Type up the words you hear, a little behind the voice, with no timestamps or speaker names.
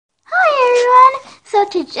So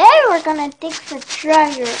today we're gonna dig for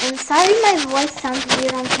treasure. And sorry my voice sounds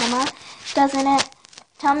weird on camera, doesn't it?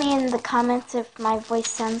 Tell me in the comments if my voice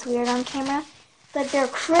sounds weird on camera. But they're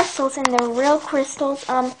crystals and they're real crystals.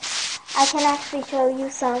 I can actually show you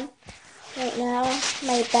some right now.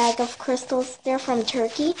 My bag of crystals. They're from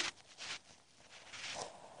Turkey.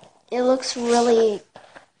 It looks really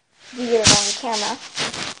weird on camera.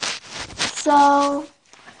 So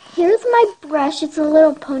here's my brush. It's a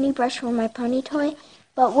little pony brush for my pony toy,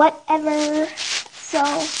 but whatever. So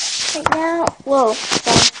right now, whoa,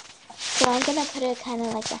 so I'm gonna put it kind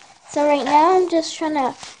of like that. So right now I'm just trying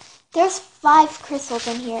to, there's 5 crystals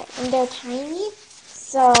in here, and they're tiny,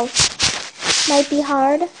 so might be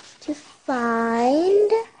hard to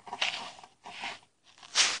find.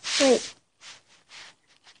 Wait,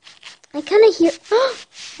 I kind of hear, oh,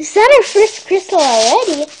 is that our first crystal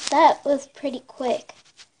already? That was pretty quick.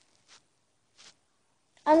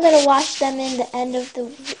 I'm going to wash them in the end of the,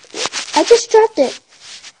 I just dropped it.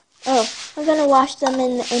 Oh, I'm going to wash them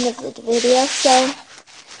in the end of the video. So,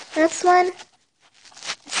 next one.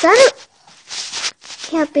 Is that a,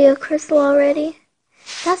 can't be a crystal already?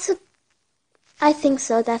 That's a, I think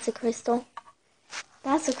so, that's a crystal.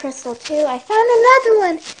 That's a crystal too. I found another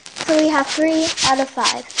one. So we have 3 out of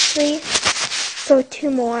 5. 3, so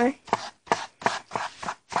 2 more.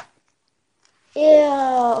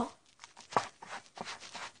 Ew.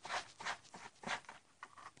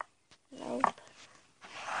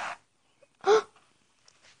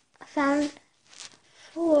 I found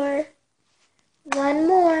 4. 1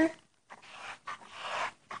 more.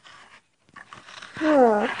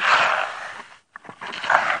 Huh.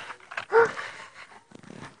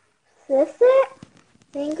 Is this it?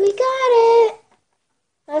 I think we got it.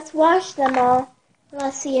 Let's wash them all.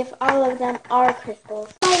 Let's see if all of them are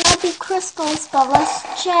crystals. Might not be crystals, but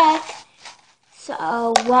let's check.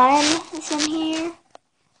 So 1 is in here.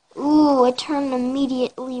 Ooh, it turned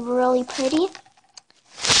immediately really pretty.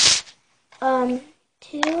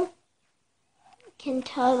 2. Can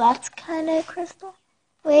tell that's kind of crystal.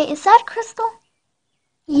 Wait, is that crystal?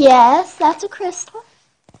 Yes, that's a crystal.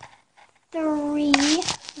 3,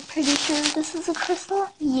 I'm pretty sure this is a crystal.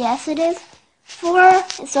 Yes, it is. 4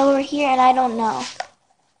 is over here, and I don't know.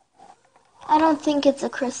 I don't think it's a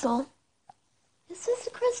crystal. Is this a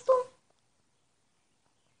crystal?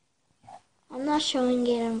 I'm not showing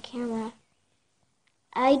it on camera.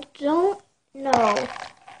 I don't know.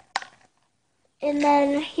 And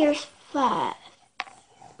then here's 5.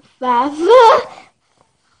 5.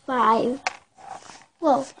 5.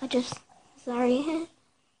 Whoa, sorry.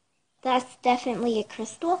 That's definitely a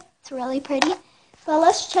crystal. It's really pretty. But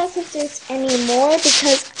let's check if there's any more,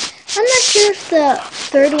 because I'm not sure if the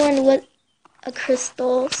 3rd one was a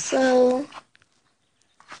crystal. So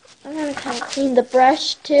I'm going to kind of clean the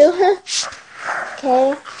brush too.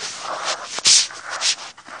 Okay.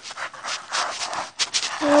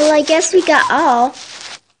 Well, I guess we got all.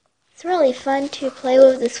 It's really fun to play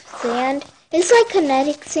with this sand. It's like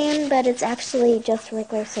kinetic sand, but it's actually just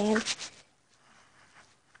regular sand.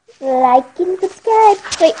 Like and subscribe.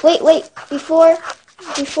 Wait. Before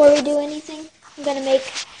we do anything, I'm gonna make.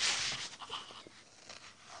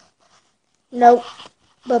 Nope.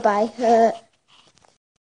 Bye-bye.